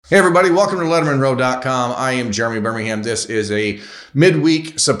Hey everybody, welcome to LettermanRow.com. I am Jeremy Birmingham. This is a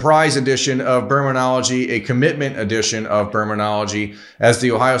midweek surprise edition of Birminology, a commitment edition of Birminology as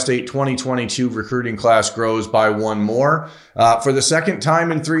the Ohio State 2022 recruiting class grows by one more. For the second time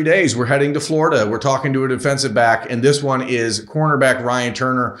in 3 days, we're heading to Florida. We're talking to a defensive back, and this one is cornerback Ryan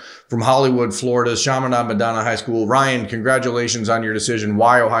Turner from Hollywood, Florida's Chaminade Madonna High School. Ryan, congratulations on your decision.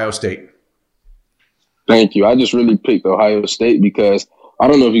 Why Ohio State? Thank you. I just really picked Ohio State because I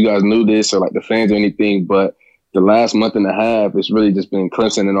don't know if you guys knew this or like the fans or anything, but the last month and a half, it's really just been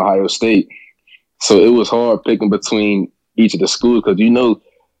Clemson and Ohio State. So it was hard picking between each of the schools because, you know,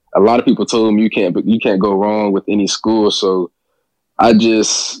 a lot of people told me you can't go wrong with any school. So I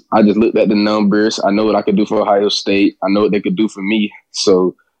just looked at the numbers. I know what I could do for Ohio State. I know what they could do for me.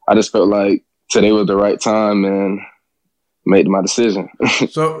 So I just felt like today was the right time and made my decision.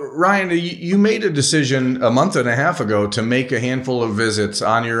 So, Ryan, you made a decision a month and a half ago to make a handful of visits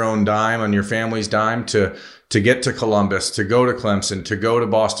on your own dime, on your family's dime, to get to Columbus, to go to Clemson, to go to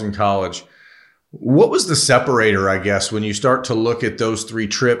Boston College. What was the separator, I guess, when you start to look at those three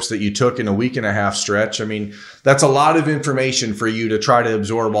trips that you took in a week and a half stretch? I mean, that's a lot of information for you to try to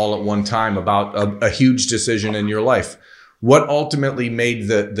absorb all at one time about a huge decision in your life. What ultimately made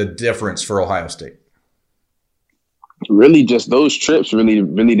the difference for Ohio State? Really, just those trips really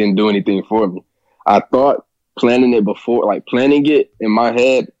didn't do anything for me. I thought planning it before, like planning it in my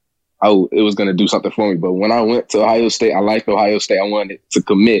head, it was going to do something for me. But when I went to Ohio State, I liked Ohio State. I wanted to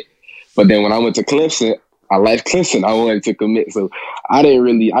commit. But then when I went to Clemson, I liked Clemson. I wanted to commit. So I didn't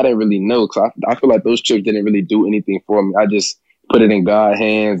really know because I feel like those trips didn't really do anything for me. I just put it in God's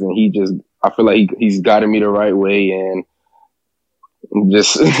hands, and I feel like he's guided me the right way, and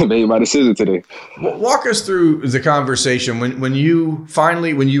just made my decision today. Walk us through the conversation when you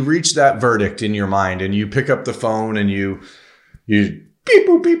reach that verdict in your mind and you pick up the phone and you beep,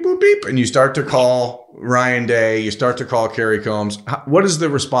 boop, beep, boop, beep, and you start to call Ryan Day, you start to call Kerry Combs. What is the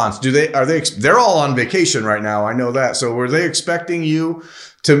response? They're all on vacation right now. I know that. So were they expecting you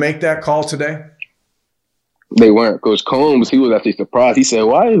to make that call today? They weren't. Coach Combs, he was actually surprised. He said,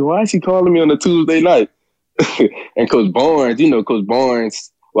 why is he calling me on a Tuesday night? And Coach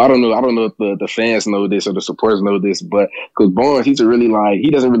Barnes, well, I don't know if the fans know this or the supporters know this, but Coach Barnes, he doesn't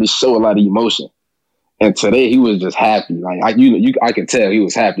really show a lot of emotion. And today he was just happy. Like I could tell he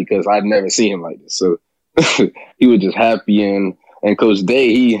was happy because I'd never seen him like this. So he was just happy. And Coach Day,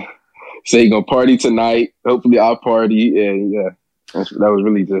 he said he's gonna party tonight. Hopefully I'll party. And yeah, that was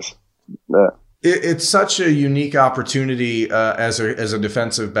really just that. It's such a unique opportunity as a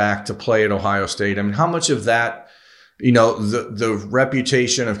defensive back to play at Ohio State. I mean, how much of that, the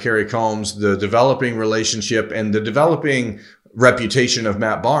reputation of Kerry Combs, the developing relationship, and the developing reputation of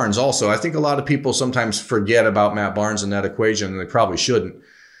Matt Barnes also. I think a lot of people sometimes forget about Matt Barnes in that equation, and they probably shouldn't.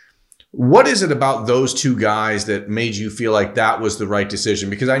 What is it about those two guys that made you feel like that was the right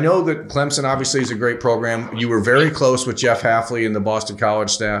decision? Because I know that Clemson obviously is a great program. You were very close with Jeff Hafley and the Boston College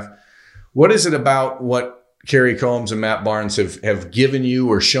staff. What is it about what Kerry Combs and Matt Barnes have given you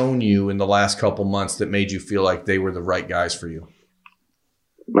or shown you in the last couple months that made you feel like they were the right guys for you?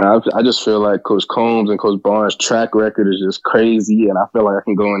 I just feel like Coach Combs and Coach Barnes' track record is just crazy, and I feel like I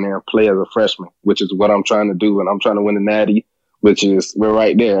can go in there and play as a freshman, which is what I'm trying to do, and I'm trying to win the Natty, we're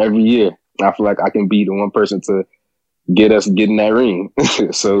right there every year. I feel like I can be the one person to get in that ring.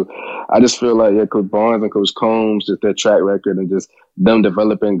 So I just feel like, Coach Barnes and Coach Combs, just their track record and just them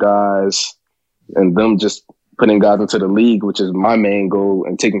developing guys and them just putting guys into the league, which is my main goal,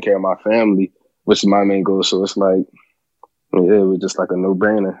 and taking care of my family, which is my main goal. So it's like, it was just like a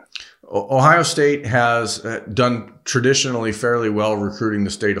no-brainer. Ohio State has done traditionally fairly well recruiting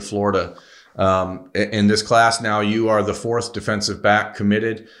the state of Florida. In this class now, you are the fourth defensive back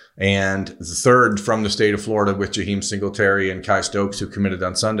committed and the third from the state of Florida with Jaheim Singletary and Kai Stokes, who committed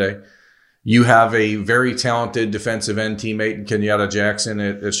on Sunday. You have a very talented defensive end teammate in Kenyatta Jackson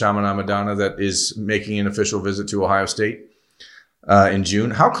at Chaminade Madonna that is making an official visit to Ohio State in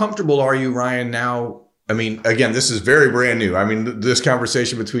June. How comfortable are you, Ryan, now? I mean, again, this is very brand new. I mean, this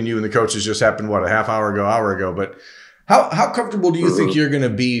conversation between you and the coaches just happened, a half hour ago, but how comfortable do you think you're going to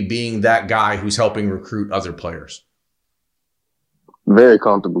be being that guy who's helping recruit other players? Very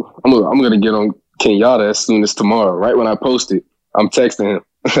comfortable. I'm going to get on Kenyatta as soon as tomorrow. Right when I post it, I'm texting him.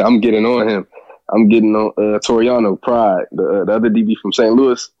 I'm getting on him. I'm getting on Toriano Pride, the other DB from St.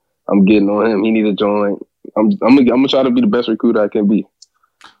 Louis. I'm getting on him. He needs to join. I'm gonna try to be the best recruiter I can be.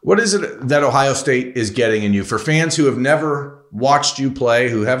 What is it that Ohio State is getting in you? For fans who have never watched you play,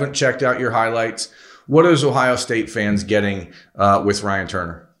 who haven't checked out your highlights, what is Ohio State fans getting with Ryan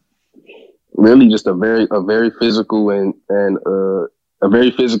Turner? Really, just a very physical and a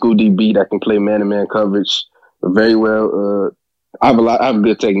very physical DB that can play man-to-man coverage very well. I have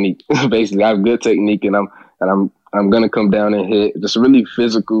good technique. Basically, I have good technique, and I'm gonna come down and hit. Just really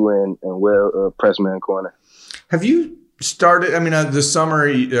physical and well press man corner. Have you started? I mean, the summer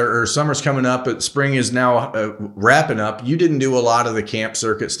or summer's coming up, but spring is now wrapping up. You didn't do a lot of the camp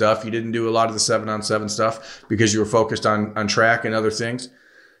circuit stuff. You didn't do a lot of the 7-on-7 stuff because you were focused on track and other things.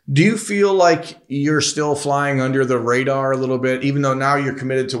 Do you feel like you're still flying under the radar a little bit, even though now you're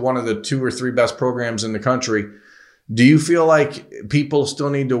committed to one of the 2 or 3 best programs in the country? Do you feel like people still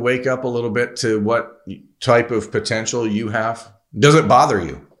need to wake up a little bit to what type of potential you have? Does it bother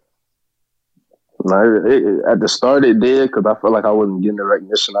you? No, at the start it did because I felt like I wasn't getting the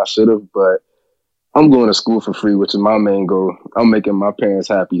recognition I should have, but I'm going to school for free, which is my main goal. I'm making my parents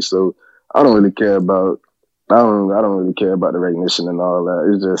happy, so I don't really care about I don't really care about the recognition and all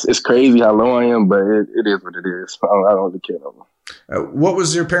that. It's crazy how low I am, but it is what it is. I don't really care no more. What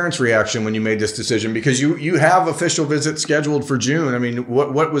was your parents' reaction when you made this decision? Because you have official visits scheduled for June. I mean,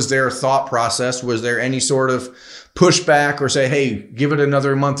 what was their thought process? Was there any sort of pushback or say, hey, give it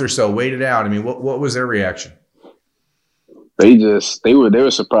another month or so, wait it out? I mean, what was their reaction? They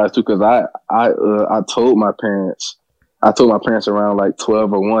were surprised too because I told my parents around like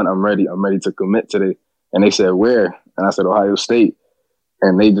 12 or 1, I'm ready to commit today. And they said, where? And I said, Ohio State.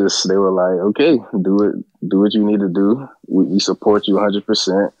 And they were like, okay, do what you need to do. We support you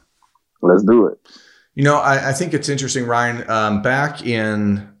 100%. Let's do it. You know, I think it's interesting, Ryan, back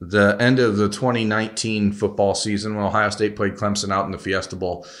in the end of the 2019 football season when Ohio State played Clemson out in the Fiesta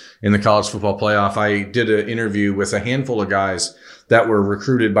Bowl in the college football playoff, I did an interview with a handful of guys that were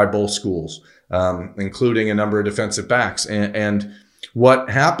recruited by both schools, including a number of defensive backs. And what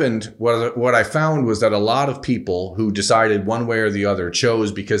happened, what I found was that a lot of people who decided one way or the other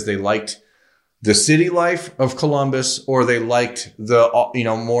chose because they liked the city life of Columbus or they liked the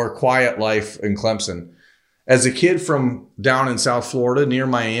more quiet life in Clemson. As a kid from down in South Florida near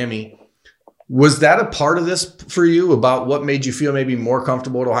Miami, was that a part of this for you about what made you feel maybe more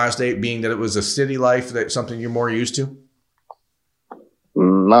comfortable at Ohio State, being that it was a city life, that's something you're more used to?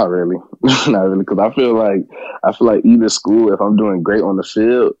 Not really, because I feel like either school, if I'm doing great on the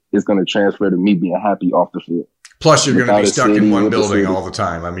field, it's going to transfer to me being happy off the field. Plus, you're going to be stuck in one building all the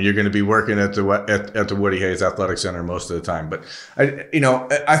time. I mean, you're going to be working at the Woody Hayes Athletic Center most of the time. But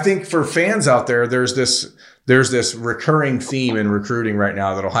I think for fans out there, there's this recurring theme in recruiting right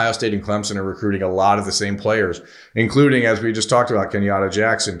now that Ohio State and Clemson are recruiting a lot of the same players, including, as we just talked about, Kenyatta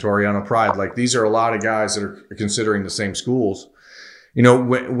Jackson, Toriano Pride. Like, these are a lot of guys that are considering the same schools. You know,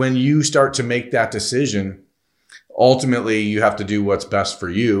 when you start to make that decision, ultimately you have to do what's best for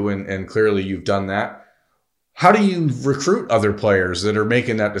you, and clearly you've done that. How do you recruit other players that are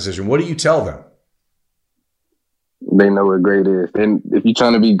making that decision? What do you tell them? They know what great is. And if you're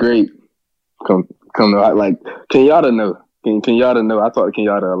trying to be great, come to, like, Kenyatta know. Kenyatta know. I talk to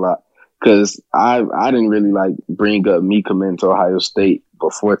Kenyatta a lot because I didn't really like bring up me coming to Ohio State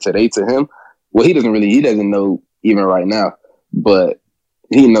before today to him. Well, he doesn't know even right now, but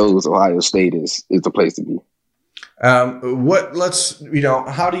he knows Ohio State is the place to be. How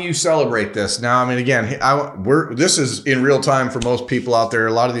do you celebrate this? Now, I mean, again, this is in real time for most people out there.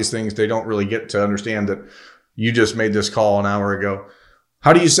 A lot of these things, they don't really get to understand that you just made this call an hour ago.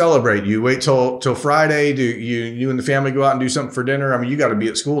 How do you celebrate? You wait till Friday? Do you and the family go out and do something for dinner? I mean, you got to be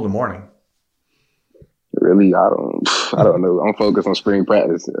at school in the morning. Really, I don't know. I'm focused on spring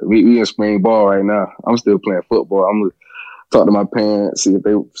practice. We in spring ball right now. I'm still playing football. I'm gonna talk to my parents,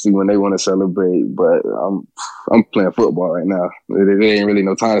 see when they want to celebrate. But I'm playing football right now. There ain't really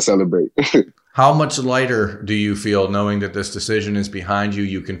no time to celebrate. How much lighter do you feel knowing that this decision is behind you?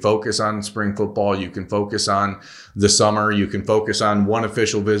 You can focus on spring football. You can focus on the summer. You can focus on one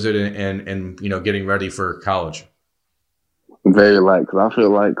official visit and getting ready for college. Very light, because I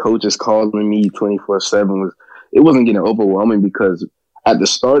feel like coaches calling me 24/7 it wasn't getting overwhelming, because at the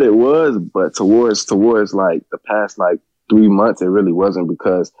start it was, but towards like the past like 3 months it really wasn't,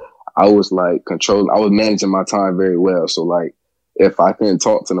 because I was like I was managing my time very well. So like, if I couldn't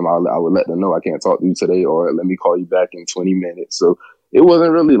talk to them, I would let them know I can't talk to you today, or let me call you back in 20 minutes. So it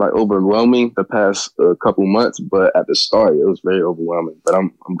wasn't really like overwhelming the past couple months, but at the start it was very overwhelming. But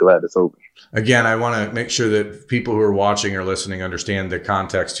I'm glad it's over. Again, I want to make sure that people who are watching or listening understand the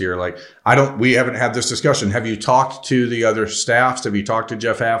context here. Like, we haven't had this discussion. Have you talked to the other staffs? Have you talked to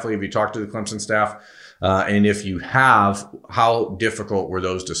Jeff Hafley? Have you talked to the Clemson staff? And if you have, how difficult were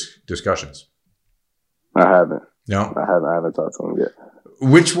those discussions? I haven't. No? I haven't talked to them yet.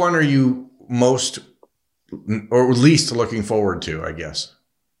 Which one are you most or least looking forward to, I guess?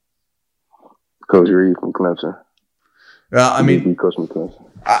 Coach Reed from Clemson. I mean, Coach McClellan.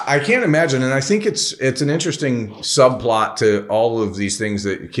 I can't imagine, and I think it's an interesting subplot to all of these things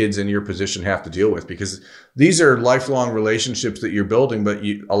that kids in your position have to deal with, because these are lifelong relationships that you're building, but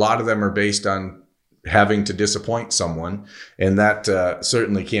a lot of them are based on having to disappoint someone, and that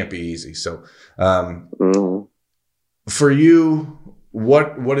certainly can't be easy. So, for you,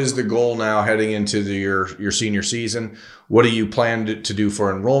 what is the goal now heading into your senior season? What do you plan to do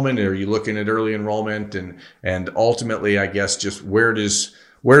for enrollment? Are you looking at early enrollment, and ultimately, I guess, just where does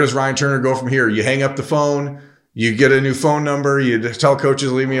Ryan Turner go from here? You hang up the phone, you get a new phone number, you tell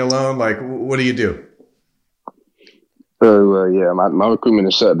coaches, leave me alone. Like, what do you do? Yeah, my recruitment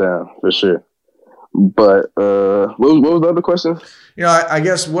is shut down for sure. But what was the other question? I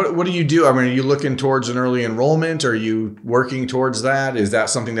guess what do you do? I mean, are you looking towards an early enrollment? Are you working towards that? Is that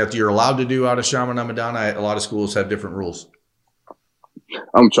something that you're allowed to do out of Chaminade-Madonna? A lot of schools have different rules.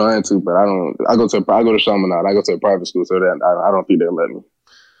 I'm trying to, but I don't. I go to Chaminade. I go to a private school, so that I don't think they'll let me.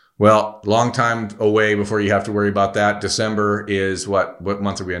 Well, long time away before you have to worry about that. December is what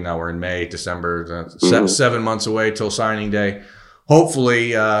month are we in now? We're in May. December, 7 months away till signing day.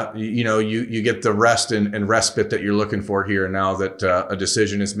 Hopefully, you get the rest and respite that you're looking for here now that a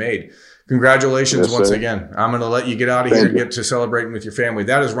decision is made. Congratulations once again. I'm going to let you get out of here and get to celebrating with your family.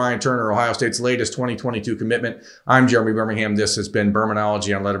 That is Ryan Turner, Ohio State's latest 2022 commitment. I'm Jeremy Birmingham. This has been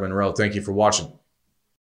Birminology on Letterman Row. Thank you for watching.